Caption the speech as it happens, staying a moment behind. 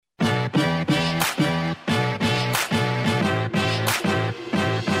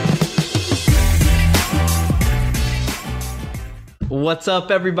What's up,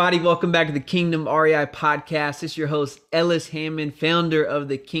 everybody? Welcome back to the Kingdom REI podcast. This is your host, Ellis Hammond, founder of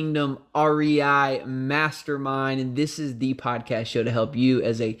the Kingdom REI Mastermind. And this is the podcast show to help you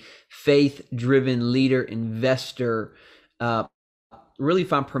as a faith-driven leader, investor, really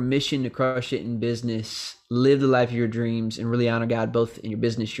find permission to crush it in business, live the life of your dreams, and really honor God both in your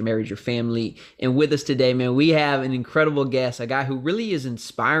business, your marriage, your family. And with us today, man, we have an incredible guest, a guy who really is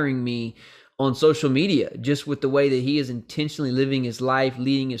inspiring me on social media, just with the way that he is intentionally living his life,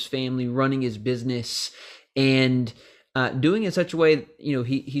 leading his family, running his business, and doing it in such a way,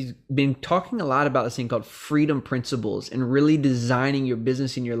 he's been talking a lot about this thing called freedom principles and really designing your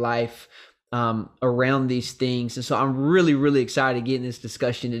business and your life around these things. And so I'm really, really excited to get in this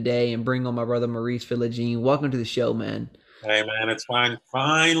discussion today and bring on my brother, Maurice Philogene. Welcome to the show, man. Hey, man, it's fine.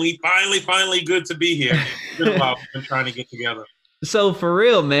 Finally good to be here. It's been a while. We've been trying to get together. So for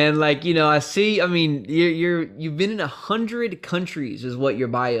real, man, you've been in 100 countries is what your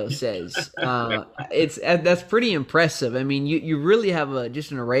bio says. That's pretty impressive. I mean, you really have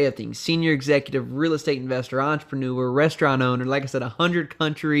just an array of things: senior executive, real estate investor, entrepreneur, restaurant owner. Like I said, 100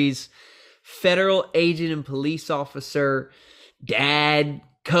 countries, federal agent and police officer, dad,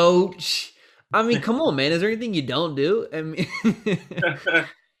 coach. I mean, come on, man. Is there anything you don't do? I mean,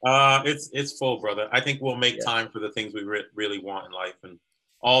 it's full, brother. I think we'll make time for the things we really want in life, and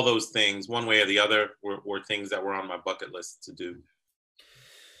all those things, one way or the other, were things that were on my bucket list to do.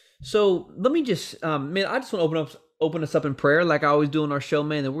 So let me just, man, I just want to open us up in prayer, like I always do on our show,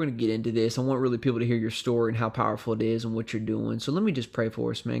 man. Then we're gonna get into this. I want really people to hear your story and how powerful it is and what you're doing. So let me just pray for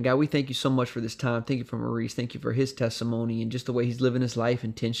us, man. God, we thank you so much for this time. Thank you for Maurice. Thank you for his testimony and just the way he's living his life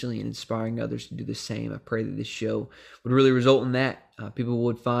intentionally and inspiring others to do the same. I pray that this show would really result in that. People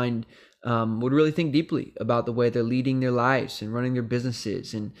would really think deeply about the way they're leading their lives and running their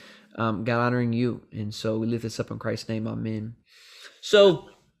businesses and God honoring you. And so we lift this up in Christ's name. Amen. So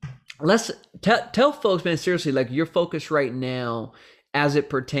let's tell folks, man, seriously, like your focus right now as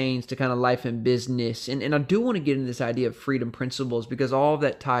it pertains to kind of life and business. And I do want to get into this idea of freedom principles because all of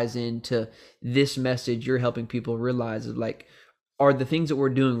that ties into this message you're helping people realize of like, are the things that we're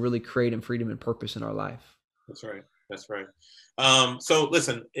doing really creating freedom and purpose in our life? That's right. So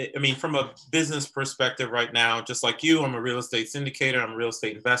listen, I mean, from a business perspective right now, just like you, I'm a real estate syndicator. I'm a real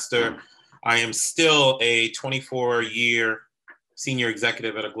estate investor. I am still a 24-year senior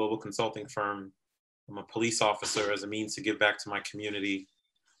executive at a global consulting firm. I'm a police officer as a means to give back to my community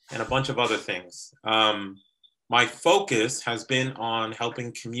and a bunch of other things. My focus has been on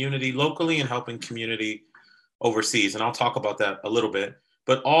helping community locally and helping community overseas. And I'll talk about that a little bit.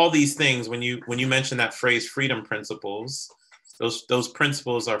 But all these things, when you mention that phrase, freedom principles, those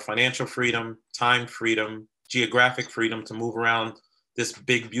principles are financial freedom, time freedom, geographic freedom to move around this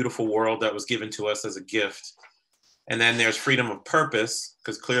big, beautiful world that was given to us as a gift. And then there's freedom of purpose,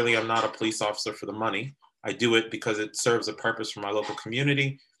 because clearly I'm not a police officer for the money. I do it because it serves a purpose for my local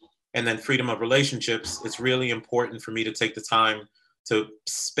community. And then freedom of relationships. It's really important for me to take the time to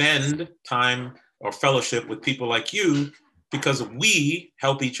spend time or fellowship with people like you, because we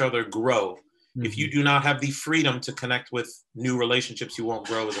help each other grow. Mm-hmm. If you do not have the freedom to connect with new relationships, you won't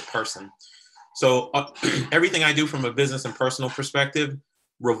grow as a person. So everything I do from a business and personal perspective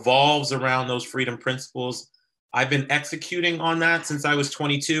revolves around those freedom principles. I've been executing on that since I was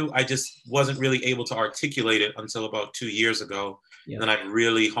 22. I just wasn't really able to articulate it until about 2 years ago. Yeah. And then I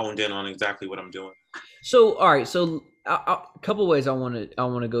really honed in on exactly what I'm doing. So, all right. So a couple of ways I want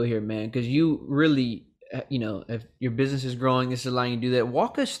to go here, man, because you really, if your business is growing, this is allowing you to do that.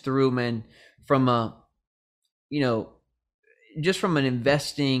 Walk us through, man, from just from an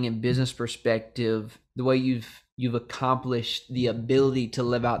investing and business perspective, the way you've accomplished the ability to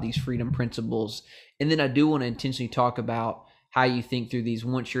live out these freedom principles. And then I do want to intentionally talk about how you think through these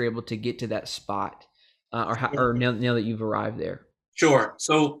once you're able to get to that spot or now that you've arrived there. Sure.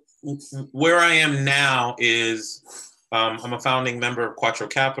 So where I am now is I'm a founding member of Quattro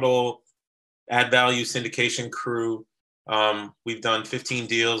Capital, Add Value Syndication Crew. We've done 11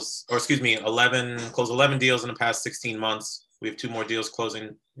 deals in the past 16 months. We have 2 more deals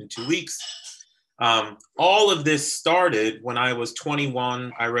closing in 2 weeks. All of this started when I was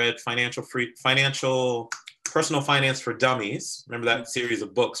 21. I read Personal Finance for Dummies. Remember that series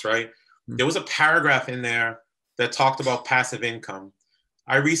of books, right? Mm-hmm. There was a paragraph in there that talked about passive income.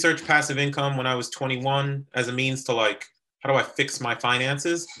 I researched passive income when I was 21 as a means to how do I fix my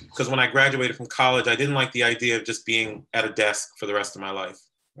finances? Because when I graduated from college, I didn't like the idea of just being at a desk for the rest of my life,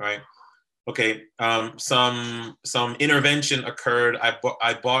 right? Okay, some intervention occurred.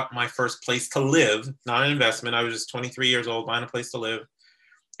 I bought my first place to live, not an investment. I was just 23 years old, buying a place to live.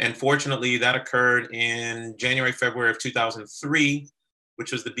 And fortunately, that occurred in January, February of 2003,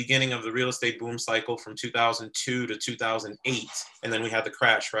 which was the beginning of the real estate boom cycle from 2002 to 2008. And then we had the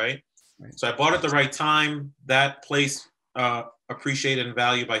crash, right? So I bought at the right time. That place appreciated in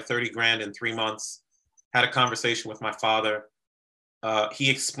value by 30 grand in 3 months. Had a conversation with my father. He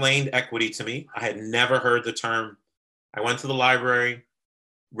explained equity to me. I had never heard the term. I went to the library,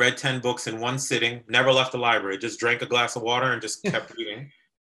 read 10 books in one sitting, never left the library, just drank a glass of water and just kept reading.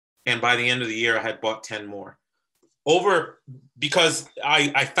 And by the end of the year, I had bought 10 more. Because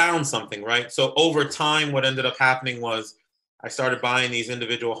I found something, right? So over time, what ended up happening was I started buying these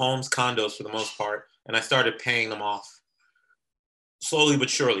individual homes, condos for the most part, and I started paying them off slowly but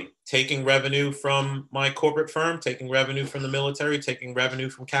surely, taking revenue from my corporate firm, taking revenue from the military, taking revenue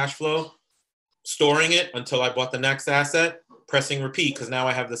from cash flow, storing it until I bought the next asset, pressing repeat, because now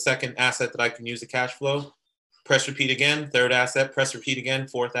I have the second asset that I can use the cash flow. Press repeat again, third asset, press repeat again,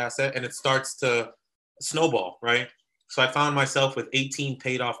 fourth asset, and it starts to snowball, right? So I found myself with 18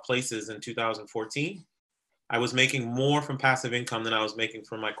 paid off places in 2014. I was making more from passive income than I was making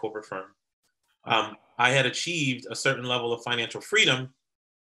from my corporate firm. I had achieved a certain level of financial freedom,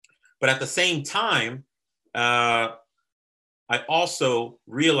 but at the same time, I also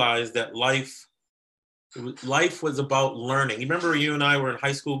realized that life was about learning. You remember you and I were in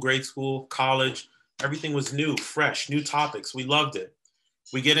high school, grade school, college, everything was new, fresh, new topics. We loved it.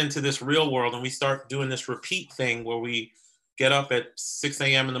 We get into this real world and we start doing this repeat thing where we get up at 6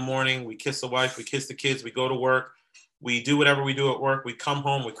 a.m. in the morning, we kiss the wife, we kiss the kids, we go to work, we do whatever we do at work, we come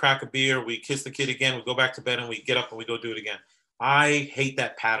home, we crack a beer, we kiss the kid again, we go back to bed and we get up and we go do it again. I hate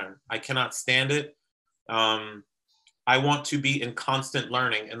that pattern. I cannot stand it. I want to be in constant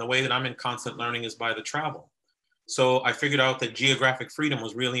learning. And the way that I'm in constant learning is by the travel. So I figured out that geographic freedom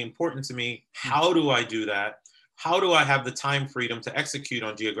was really important to me. How do I do that? How do I have the time freedom to execute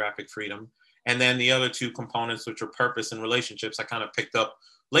on geographic freedom? And then the other two components, which are purpose and relationships, I kind of picked up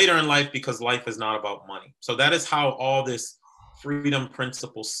later in life because life is not about money. So that is how all this freedom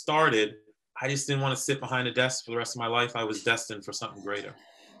principle started. I just didn't want to sit behind a desk for the rest of my life. I was destined for something greater.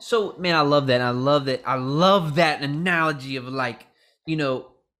 So, man, I love that. I love that. I love that analogy of like, you know,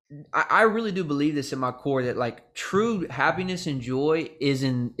 I really do believe this in my core that like true happiness and joy is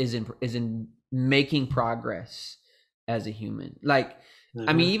in making progress as a human. Like,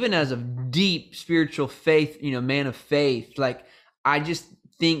 I mean, even as a deep spiritual faith, you know, man of faith, like I just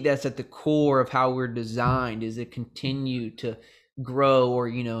think that's at the core of how we're designed is to continue to grow, or,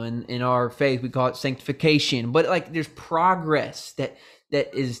 you know, in our faith, we call it sanctification, but like there's progress that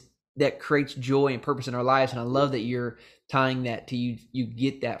creates joy and purpose in our lives. And I love that you're tying that to you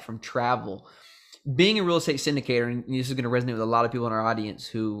get that from travel. Being a real estate syndicator, and this is going to resonate with a lot of people in our audience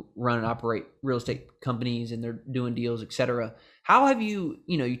who run and operate real estate companies and they're doing deals, etc. How have you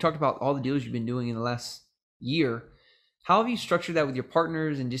talked about all the deals you've been doing in the last year. How have you structured that with your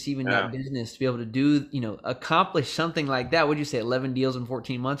partners and just even that business to be able to do, accomplish something like that? What'd you say, 11 deals in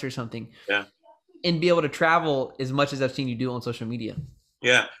 14 months or something? Yeah. And be able to travel as much as I've seen you do on social media.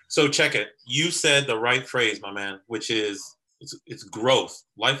 Yeah. So check it. You said the right phrase, my man, which is it's growth.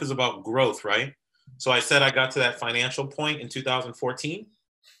 Life is about growth, right? So I said I got to that financial point in 2014.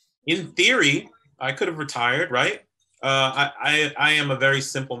 In theory, I could have retired, right? I am a very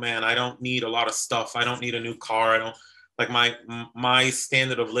simple man. I don't need a lot of stuff. I don't need a new car. I don't like my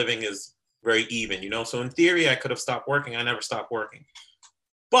standard of living is very even, So in theory, I could have stopped working. I never stopped working.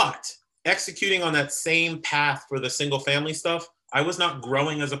 But executing on that same path for the single family stuff, I was not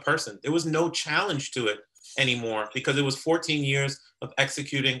growing as a person. There was no challenge to it anymore because it was 14 years of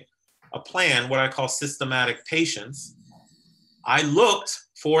executing a plan, what I call systematic patience. I looked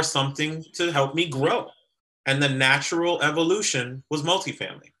for something to help me grow. And the natural evolution was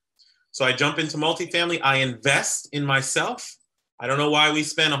multifamily. So I jump into multifamily. I invest in myself. I don't know why we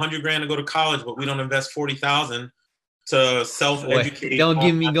spend 100 grand to go to college, but we don't invest 40,000 to self-educate. Don't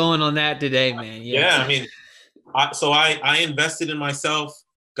get me going on that today, man. Yeah, I mean, I invested in myself,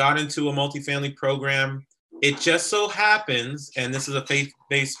 got into a multifamily program. It just so happens, and this is a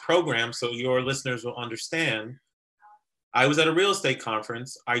faith-based program, so your listeners will understand, I was at a real estate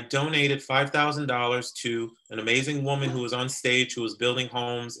conference. I donated $5,000 to an amazing woman who was on stage, who was building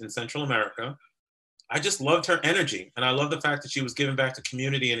homes in Central America. I just loved her energy, and I love the fact that she was giving back to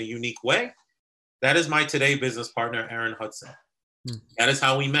community in a unique way. That is my today business partner, Erin Hudson. That is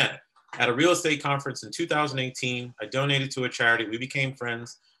how we met. At a real estate conference in 2018, I donated to a charity. We became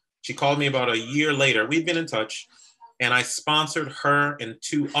friends. She called me about a year later. We've been in touch, and I sponsored her and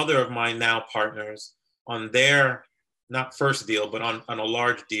two other of my now partners on their, not first deal, but on a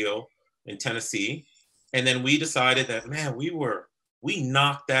large deal in Tennessee. And then we decided that, man, we were we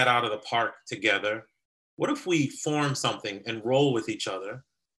knock that out of the park together. What if we form something and roll with each other?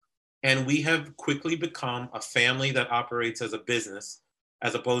 And we have quickly become a family that operates as a business,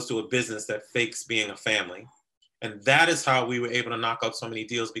 as opposed to a business that fakes being a family. And that is how we were able to knock out so many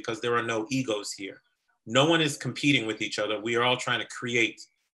deals, because there are no egos here. No one is competing with each other. We are all trying to create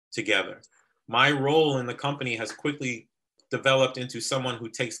together. My role in the company has quickly developed into someone who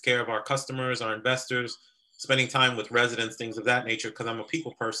takes care of our customers, our investors, spending time with residents, things of that nature, because I'm a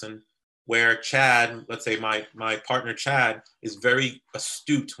people person, where Chad, let's say my partner Chad, is very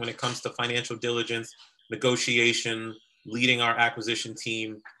astute when it comes to financial diligence, negotiation, leading our acquisition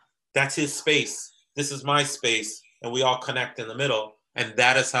team. That's his space. This is my space, and we all connect in the middle. And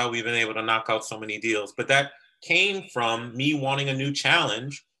that is how we've been able to knock out so many deals. But that came from me wanting a new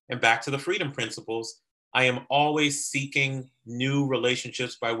challenge. And back to the freedom principles, I am always seeking new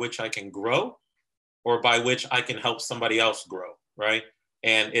relationships by which I can grow, or by which I can help somebody else grow, right?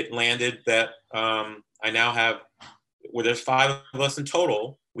 And it landed that I now have, well, there's 5 of us in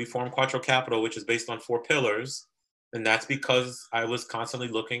total. We formed Quattro Capital, which is based on 4 pillars. And that's because I was constantly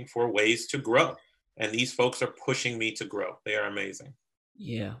looking for ways to grow. And these folks are pushing me to grow. They are amazing.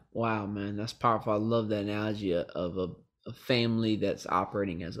 Yeah. Wow, man. That's powerful. I love that analogy of a family that's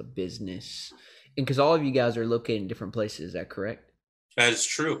operating as a business. And because all of you guys are located in different places, is that correct? That is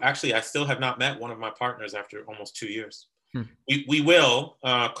true. Actually, I still have not met one of my partners after almost 2 years. Hmm. We will.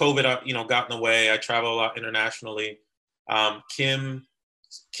 COVID, got in the way. I travel a lot internationally. Kim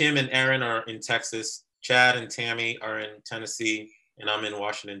and Aaron are in Texas. Chad and Tammy are in Tennessee, and I'm in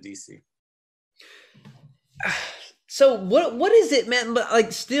Washington, D.C. So what is it, man? But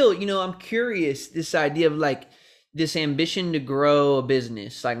like, still, I'm curious, this idea of like this ambition to grow a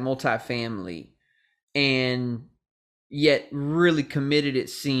business like multifamily, and yet really committed, it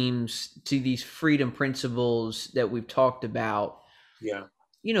seems, to these freedom principles that we've talked about. Yeah.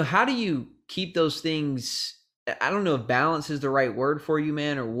 How do you keep those things? I don't know if balance is the right word for you,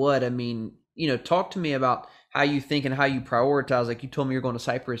 man, or what. I mean, talk to me about how you think and how you prioritize. Like, you told me you're going to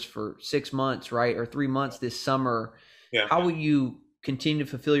Cyprus for 6 months, right? Or 3 months this summer. Yeah. How will you continue to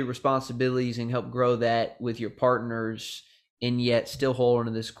fulfill your responsibilities and help grow that with your partners, and yet still hold on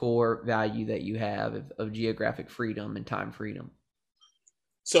to this core value that you have of geographic freedom and time freedom?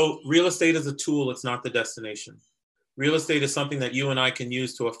 So real estate is a tool. It's not the destination. Real estate is something that you and I can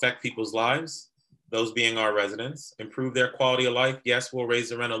use to affect people's lives, those being our residents, improve their quality of life. Yes, we'll raise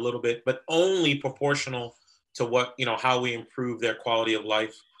the rent a little bit, but only proportional to what, how we improve their quality of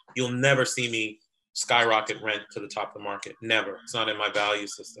life. You'll never see me skyrocket rent to the top of the market. Never. It's not in my value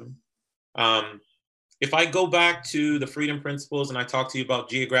system. If I go back to the freedom principles and I talk to you about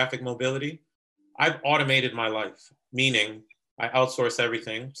geographic mobility, I've automated my life, meaning I outsource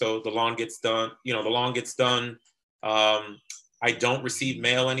everything. So the lawn gets done, I don't receive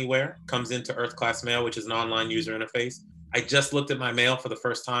mail anywhere. Comes into Earth Class Mail, which is an online user interface. I just looked at my mail for the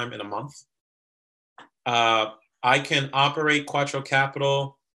first time in a month. I can operate Quattro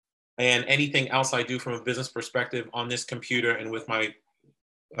Capital and anything else I do from a business perspective on this computer and with my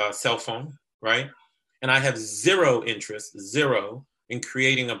cell phone, right? And I have zero interest, in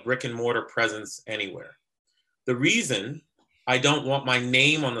creating a brick and mortar presence anywhere. The reason I don't want my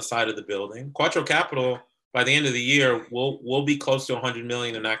name on the side of the building, Quattro Capital, by the end of the year, we'll be close to 100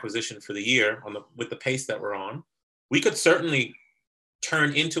 million in acquisition for the year with the pace that we're on. We could certainly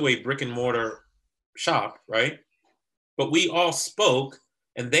turn into a brick and mortar shop, right? But we all spoke,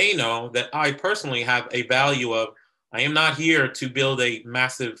 and they know that I personally have a value of, I am not here to build a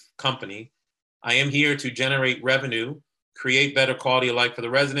massive company. I am here to generate revenue, create better quality of life for the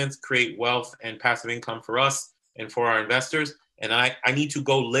residents, create wealth and passive income for us and for our investors. And I need to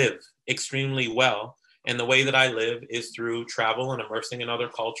go live extremely well. And the way that I live is through travel and immersing in other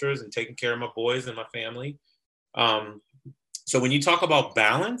cultures and taking care of my boys and my family. So when you talk about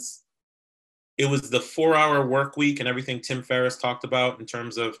balance, it was the 4-hour work week and everything Tim Ferriss talked about in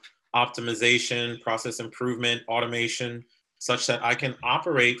terms of optimization, process improvement, automation, such that I can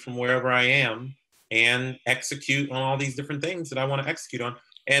operate from wherever I am and execute on all these different things that I want to execute on.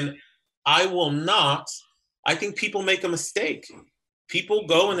 And I will not, I think people make a mistake. People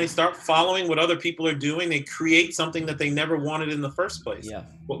go and they start following what other people are doing. They create something that they never wanted in the first place. Yeah.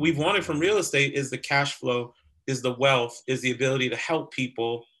 What we've wanted from real estate is the cash flow, is the wealth, is the ability to help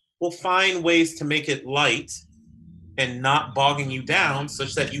people. We'll find ways to make it light and not bogging you down,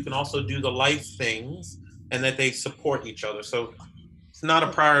 such that you can also do the life things and that they support each other. So it's not a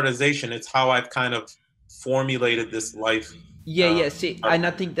prioritization. It's how I've kind of formulated this life. Yeah. See, and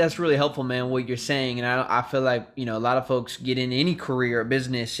I think that's really helpful, man, what you're saying. And I feel like, a lot of folks get in any career or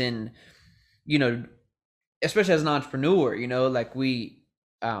business and, especially as an entrepreneur, like we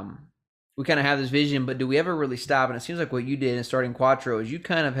kind of have this vision, but do we ever really stop? And it seems like what you did in starting Quattro is you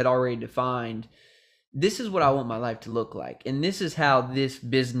kind of had already defined, this is what I want my life to look like. And this is how this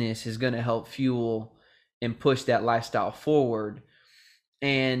business is going to help fuel and push that lifestyle forward.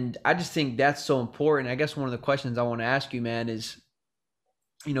 And I just think that's so important. I guess one of the questions I want to ask you, man, is,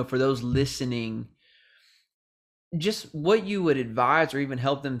 for those listening, just what you would advise or even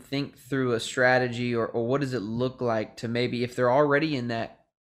help them think through a strategy, or what does it look like to, maybe if they're already in that,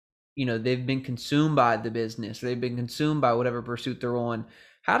 they've been consumed by the business, they've been consumed by whatever pursuit they're on.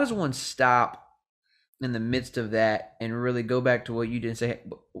 How does one stop in the midst of that and really go back to what you did and say, hey,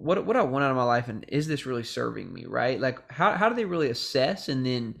 what I want out of my life, and is this really serving me, right? Like how do they really assess and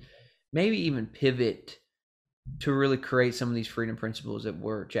then maybe even pivot to really create some of these freedom principles that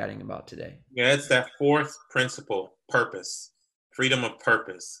we're chatting about today? Yeah, it's that fourth principle, purpose, freedom of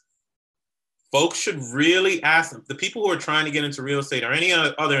purpose. Folks should really ask them, the people who are trying to get into real estate or any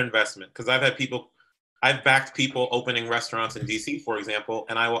other investment, because I've backed people opening restaurants in DC, for example,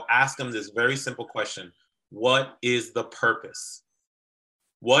 and I will ask them this very simple question. What is the purpose?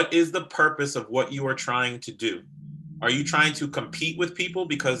 What is the purpose of what you are trying to do? Are you trying to compete with people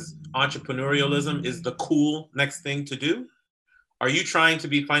because entrepreneurialism is the cool next thing to do? Are you trying to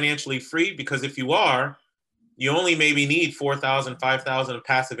be financially free? Because if you are, you only maybe need $4,000, $5,000 of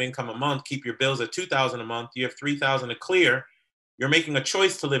passive income a month, keep your bills at $2,000 a month, you have $3,000 to clear. You're making a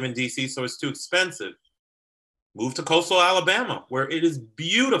choice to live in DC, so it's too expensive. Move to coastal Alabama, where it is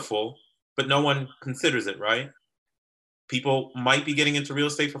beautiful, but no one considers it, right? People might be getting into real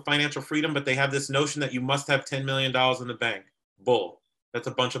estate for financial freedom, but they have this notion that you must have $10 million in the bank. Bull. That's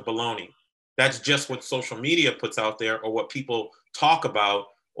a bunch of baloney. That's just what social media puts out there, or what people talk about,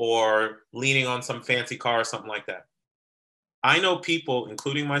 or leaning on some fancy car or something like that. I know people,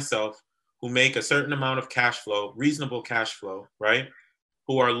 including myself, who make a certain amount of cash flow, reasonable cash flow, right?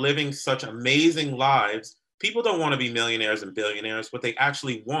 Who are living such amazing lives. People don't want to be millionaires and billionaires. What they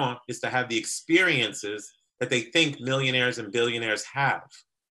actually want is to have the experiences that they think millionaires and billionaires have,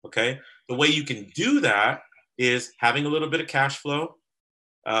 okay? The way you can do that is having a little bit of cash flow,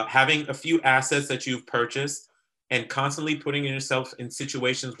 having a few assets that you've purchased, and constantly putting yourself in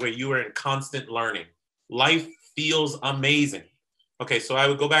situations where you are in constant learning. Life feels amazing. Okay, so I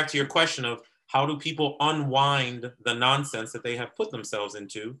would go back to your question of how do people unwind the nonsense that they have put themselves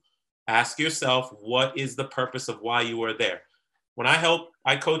into? Ask yourself, what is the purpose of why you are there? When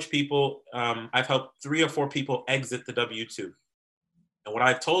I coach people, I've helped 3 or 4 people exit the W-2. And what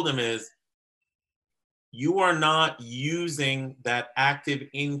I've told them is, you are not using that active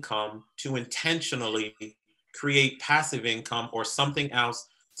income to intentionally create passive income or something else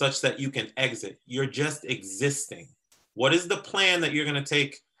such that you can exit. You're just existing. What is the plan that you're going to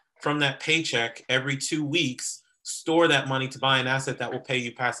take from that paycheck every 2 weeks, store that money to buy an asset that will pay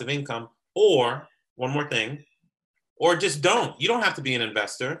you passive income? Or, one more thing, or just don't. You don't have to be an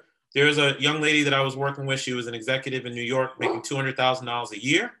investor. There's a young lady that I was working with. She was an executive in New York making $200,000 a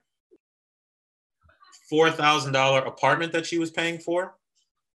year, $4,000 apartment that she was paying for.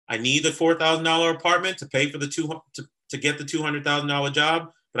 I need the $4,000 apartment to pay for to get the $200,000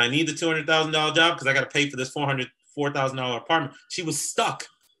 job, but I need the $200,000 job because I got to pay for this $4,000 apartment. She was stuck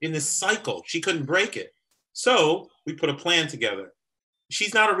in this cycle. She couldn't break it. So we put a plan together.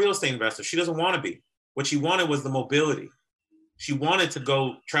 She's not a real estate investor. She doesn't want to be. What she wanted was the mobility. She wanted to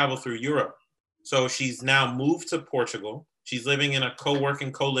go travel through Europe. So she's now moved to Portugal. She's living in a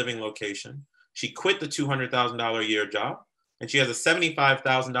co-working, co-living location. She quit the $200,000 a year job, and she has a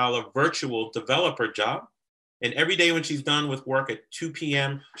 $75,000 virtual developer job. And every day when she's done with work at 2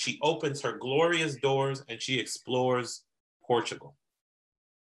 p.m., she opens her glorious doors and she explores Portugal.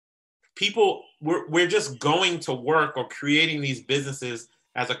 People, we're just going to work or creating these businesses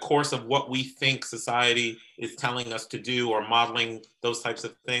as a course of what we think society is telling us to do, or modeling those types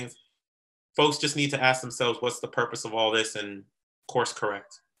of things. Folks just need to ask themselves, what's the purpose of all this, and course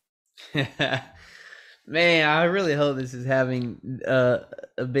correct. Man, I really hope this is having a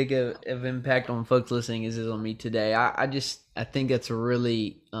big of impact on folks listening as it is on me today. I think that's a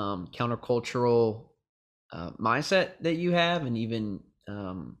really countercultural mindset that you have, and even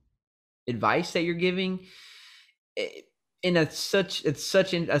advice that you're giving. And that's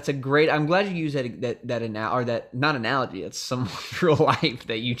a great. I'm glad you use not analogy. It's someone's real life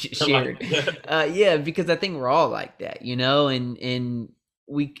that you just shared. Yeah, because I think we're all like that, and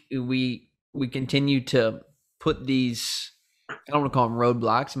we continue to put these, I don't want to call them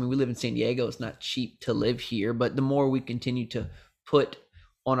roadblocks. I mean, we live in San Diego. It's not cheap to live here, but the more we continue to put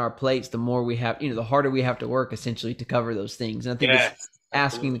on our plates, the more we have, the harder we have to work essentially to cover those things. And I think it's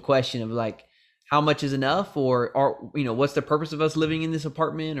asking the question of, like, how much is enough, or what's the purpose of us living in this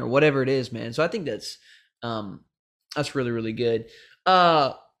apartment, or whatever it is, man. So I think that's really, really good.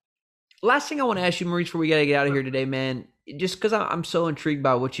 Last thing I want to ask you, Maurice, before we got to get out of here today, man, just because I'm so intrigued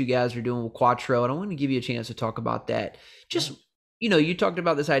by what you guys are doing with Quattro, and I want to give you a chance to talk about that. Just, you talked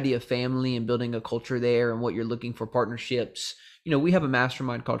about this idea of family and building a culture there and what you're looking for partnerships. We have a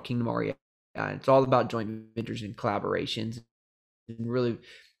mastermind called Kingdom REI. It's all about joint ventures and collaborations and really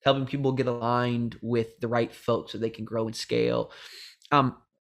helping people get aligned with the right folks so they can grow and scale.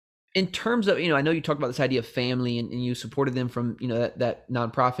 In terms of, I know you talked about this idea of family and you supported them from, that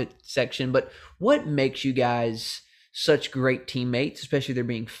nonprofit section, but what makes you guys such great teammates, especially there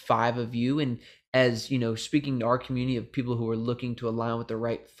being 5 of you? And as, speaking to our community of people who are looking to align with the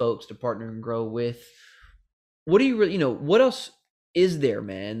right folks to partner and grow with, what do you really, what else is there,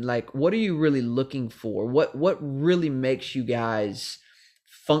 man? Like, what are you really looking for? What really makes you guys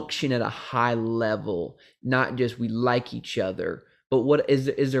function at a high level? Not just we like each other, but what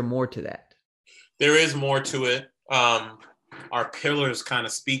is there more to that? There is more to it. Our pillars kind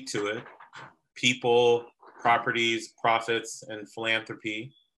of speak to it: people, properties, profits, and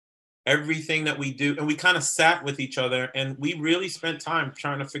philanthropy. Everything that we do, and we kind of sat with each other and we really spent time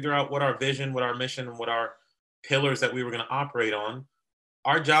trying to figure out what our vision, what our mission, and what our pillars that we were going to operate on.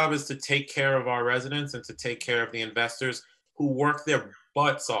 Our job is to take care of our residents and to take care of the investors who work their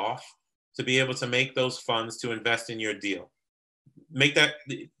butts off to be able to make those funds to invest in your deal. Make that,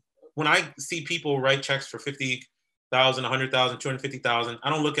 when I see people write checks for 50,000, 100,000, 250,000, I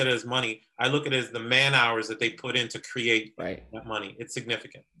don't look at it as money. I look at it as the man hours that they put in to create that money. It's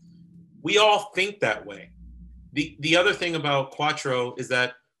significant. We all think that way. The other thing about Quattro is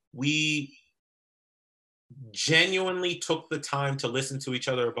that we genuinely took the time to listen to each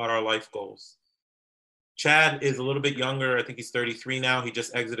other about our life goals. Chad is a little bit younger. I think he's 33 now. He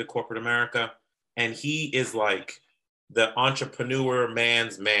just exited corporate America, and he is like the entrepreneur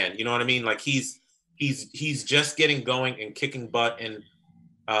man's man. You know what I mean? Like he's just getting going and kicking butt, and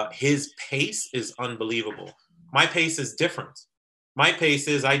his pace is unbelievable. My pace is different. My pace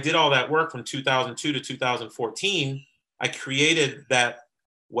is, I did all that work from 2002 to 2014. I created that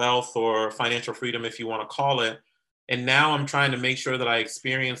wealth or financial freedom, if you want to call it. And now I'm trying to make sure that I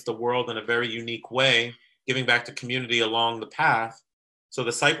experience the world in a very unique way, giving back to community along the path. So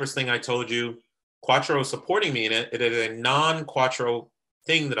the Cypress thing I told you, Quattro is supporting me in it. It is a non-Quattro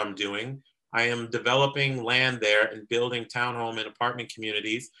thing that I'm doing. I am developing land there and building townhome and apartment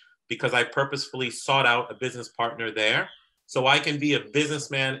communities because I purposefully sought out a business partner there so I can be a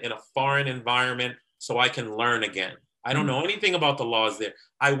businessman in a foreign environment so I can learn again. I don't know anything about the laws there.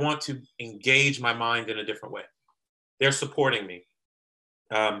 I want to engage my mind in a different way. They're supporting me.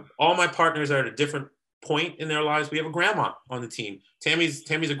 All my partners are at a different point in their lives. We have a grandma on the team. Tammy's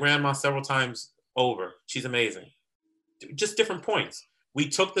a grandma several times over. She's amazing. Just different points. We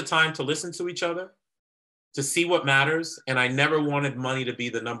took the time to listen to each other, to see what matters. And I never wanted money to be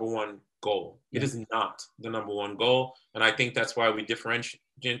the number one goal. Yeah. It is not the number one goal. And I think that's why we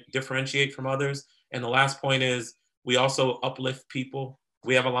differentiate from others. And the last point is we also uplift people.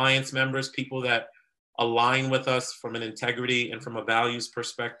 We have alliance members, people that align with us from an integrity and from a values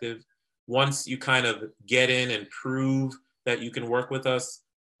perspective. Once you kind of get in and prove that you can work with us,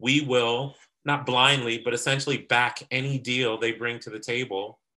 we will, not blindly, but essentially back any deal they bring to the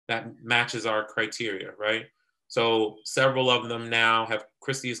table that matches our criteria, right? So several of them now have,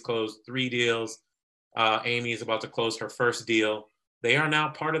 Christy has closed 3 deals. Amy is about to close her first deal. They are now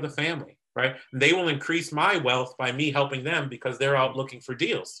part of the family, right? And they will increase my wealth by me helping them because they're out looking for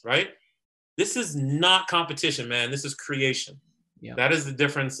deals, right? This is not competition, man. This is creation. Yeah. That is the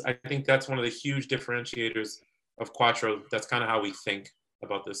difference. I think that's one of the huge differentiators of Quattro. That's kind of how we think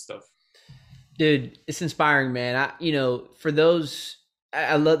about this stuff. Dude, it's inspiring, man. For those,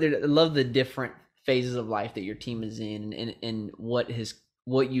 I love the different phases of life that your team is in, and what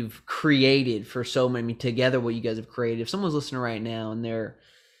you've created for so many together. What you guys have created. If someone's listening right now and they're,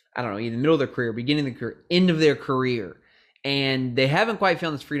 I don't know, in the middle of their career, beginning of their career, end of their career, and they haven't quite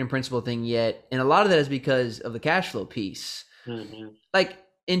found this freedom principle thing yet, and a lot of that is because of the cash flow piece. Mm-hmm. Like,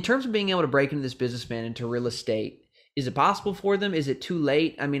 in terms of being able to break into this business, man, into real estate, is it possible for them? Is it too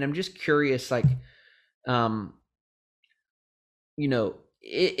late? I mean, I'm just curious, like, is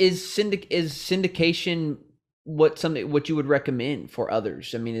syndication what you would recommend for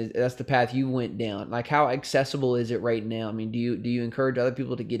others? I mean, that's the path you went down. Like, how accessible is it right now? I mean, do you encourage other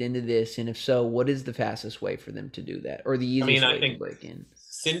people to get into this? And if so, what is the fastest way for them to do that, or the easiest way to break in?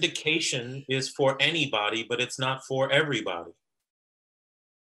 Syndication is for anybody, but it's not for everybody.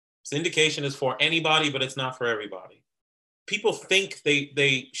 Syndication is for anybody, but it's not for everybody. people think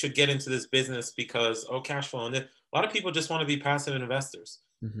they should get into this business because, oh, cash flow. And a lot of people just want to be passive investors.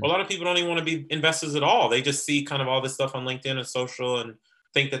 Mm-hmm. Or a lot of people don't even want to be investors at all. They just see kind of all this stuff on LinkedIn and social and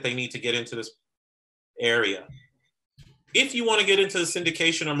think that they need to get into this area. If you want to get into the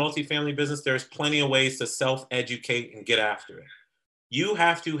syndication or multifamily business, there's plenty of ways to self-educate and get after it. You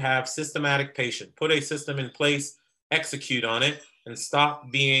have to have systematic patience, put a system in place, execute on it, and stop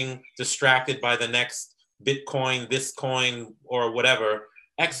being distracted by the next Bitcoin, this coin, or whatever.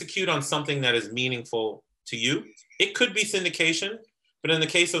 Execute on something that is meaningful to you. It could be syndication, but in the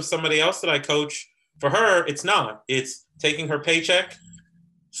case of somebody else that I coach, for her, it's not. It's taking her paycheck,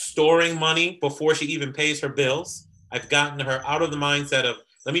 storing money before she even pays her bills. I've gotten her out of the mindset of,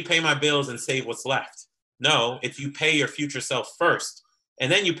 let me pay my bills and save what's left. No, if you pay your future self first,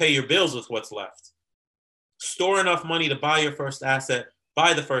 and then you pay your bills with what's left. Store enough money to buy your first asset,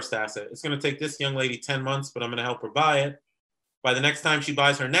 buy the first asset. It's going to take this young lady 10 months, but I'm going to help her buy it. By the next time she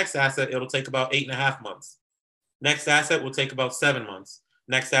buys her next asset, it'll take about 8.5 months. Next asset will take about 7 months.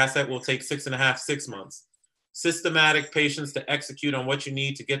 Next asset will take 6.5, 6 months. Systematic patience to execute on what you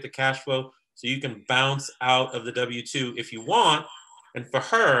need to get the cash flow so you can bounce out of the W-2 if you want. And for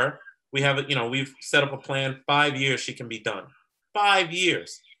her, we've set up a plan, 5 years she can be done. 5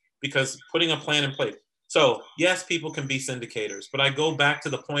 years, because putting a plan in place. So yes, people can be syndicators, but I go back to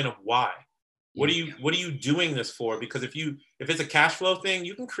the point of why. What are you doing this for? Because if it's a cash flow thing,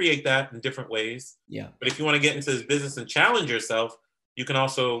 you can create that in different ways. Yeah. But if you want to get into this business and challenge yourself, you can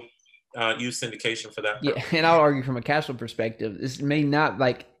also use syndication for that purpose. Yeah, and I'll argue from a cash flow perspective, this may not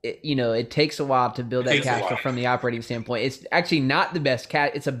it takes a while to build that cash flow from the operating standpoint. It's actually not the best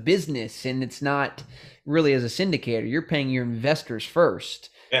cash. It's a business, and it's not really as a syndicator. You're paying your investors first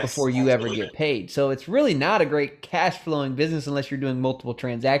before you ever get paid. So it's really not a great cash flowing business unless you're doing multiple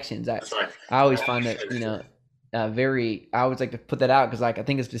transactions. That's right. I always find that, I always like to put that out because I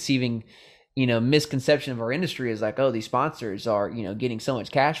think it's deceiving. Misconception of our industry is like, oh, these sponsors are, getting so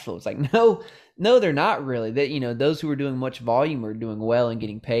much cash flow. It's like, no, they're not really. That, those who are doing much volume are doing well and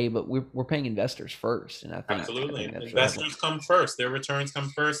getting paid, but we're paying investors first. And I think investors come first. Their returns come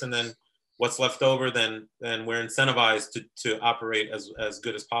first, and then what's left over, then we're incentivized to operate as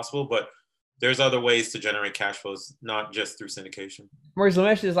good as possible. But there's other ways to generate cash flows, not just through syndication. Maurice, let me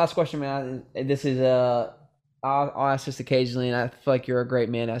ask you this last question, man. This is I'll ask this occasionally, and I feel like you're a great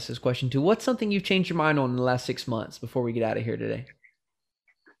man to ask this question too. What's something you've changed your mind on in the last 6 months before we get out of here today?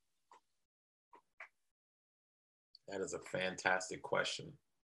 That is a fantastic question.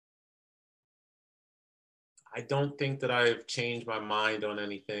 I don't think that I've changed my mind on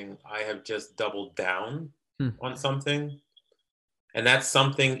anything. I have just doubled down on something. And that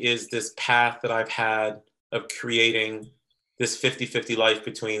something is this path that I've had of creating this 50-50 life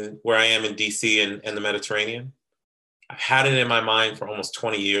between where I am in DC and the Mediterranean. I've had it in my mind for almost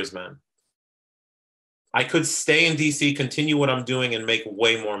 20 years, man. I could stay in DC, continue what I'm doing, and make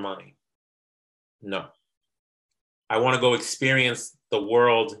way more money. No. I want to go experience the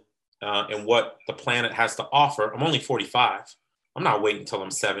world and what the planet has to offer. I'm only 45. I'm not waiting until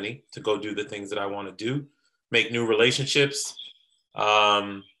I'm 70 to go do the things that I want to do, make new relationships.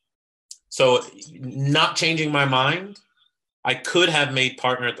 So not changing my mind. I could have made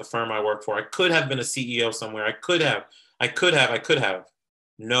partner at the firm I work for. I could have been a CEO somewhere. I could have.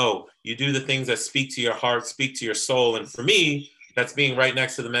 No, you do the things that speak to your heart, speak to your soul. And for me, that's being right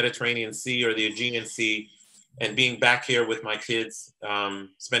next to the Mediterranean Sea or the Aegean Sea and being back here with my kids,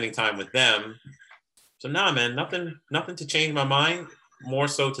 spending time with them. So nah, man, nothing to change my mind, more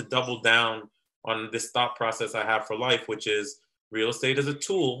so to double down on this thought process I have for life, which is real estate is a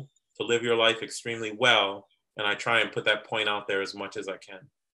tool to live your life extremely well. And I try and put that point out there as much as I can.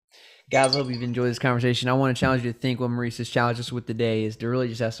 Guys, I hope you've enjoyed this conversation. I want to challenge you to think what Maurice has challenged us with today is to really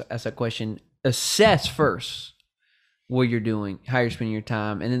just ask that question. Assess first what you're doing, how you're spending your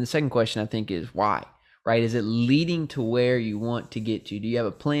time. And then the second question I think is why, right? Is it leading to where you want to get to? Do you have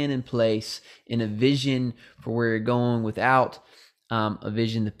a plan in place and a vision for where you're going? Without a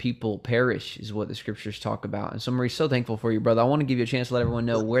vision, the people perish is what the scriptures talk about. And so Maurice, so thankful for you, brother. I want to give you a chance to let everyone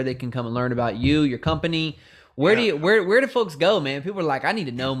know where they can come and learn about you, your company. Where do folks go, man? People are like, I need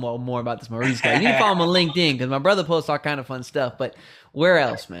to know more about this Maurice guy. You need to follow him on LinkedIn because my brother posts all kind of fun stuff. But where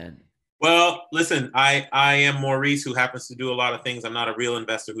else, man? Well, listen, I am Maurice, who happens to do a lot of things. I'm not a real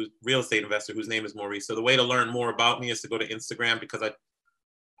estate investor whose name is Maurice. So the way to learn more about me is to go to Instagram, because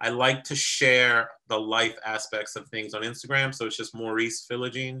I like to share the life aspects of things on Instagram. So it's just Maurice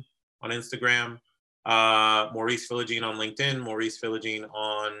Philogene on Instagram, Maurice Philogene on LinkedIn, Maurice Philogene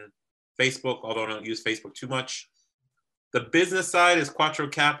on Facebook, although I don't use Facebook too much. The business side is Quattro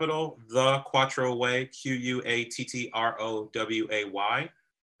Capital, the Quattro Way, QUATTROWAY,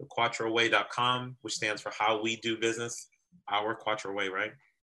 thequattroway.com, which stands for how we do business, our Quattro Way, right?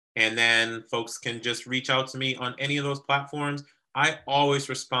 And then folks can just reach out to me on any of those platforms. I always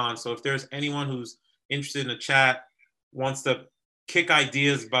respond. So if there's anyone who's interested in a chat, wants to kick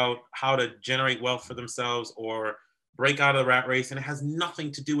ideas about how to generate wealth for themselves or break out of the rat race, and it has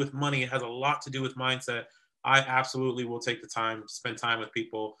nothing to do with money, it has a lot to do with mindset, I absolutely will take the time to spend time with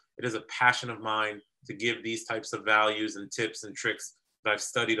people. It is a passion of mine to give these types of values and tips and tricks that I've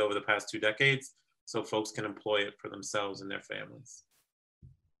studied over the past 2 decades so folks can employ it for themselves and their families.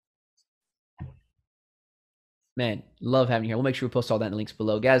 Man, love having you here. We'll make sure we post all that in the links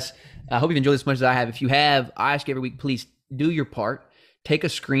below. Guys, I hope you've enjoyed this as much as I have. If you have, I ask you every week, please do your part. Take a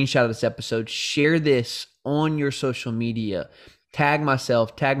screenshot of this episode. Share this on your social media. Tag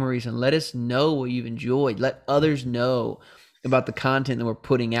myself, tag Maurice, and let us know what you've enjoyed. Let others know about the content that we're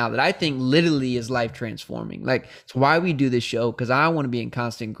putting out that I think literally is life transforming. Like, it's why we do this show, because I want to be in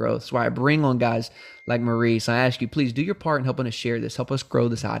constant growth. It's why I bring on guys like Maurice. I ask you, please do your part in helping us share this. Help us grow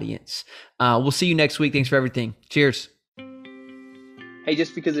this audience. We'll see you next week. Thanks for everything. Cheers. Hey,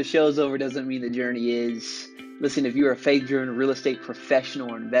 just because the show's over doesn't mean the journey is. Listen, if you're a faith-driven real estate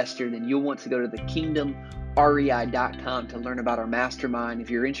professional or investor, then you'll want to go to thekingdomrei.com to learn about our mastermind. If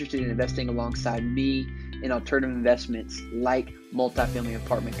you're interested in investing alongside me in alternative investments like multifamily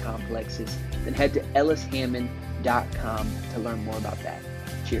apartment complexes, then head to ellishammond.com to learn more about that.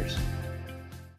 Cheers.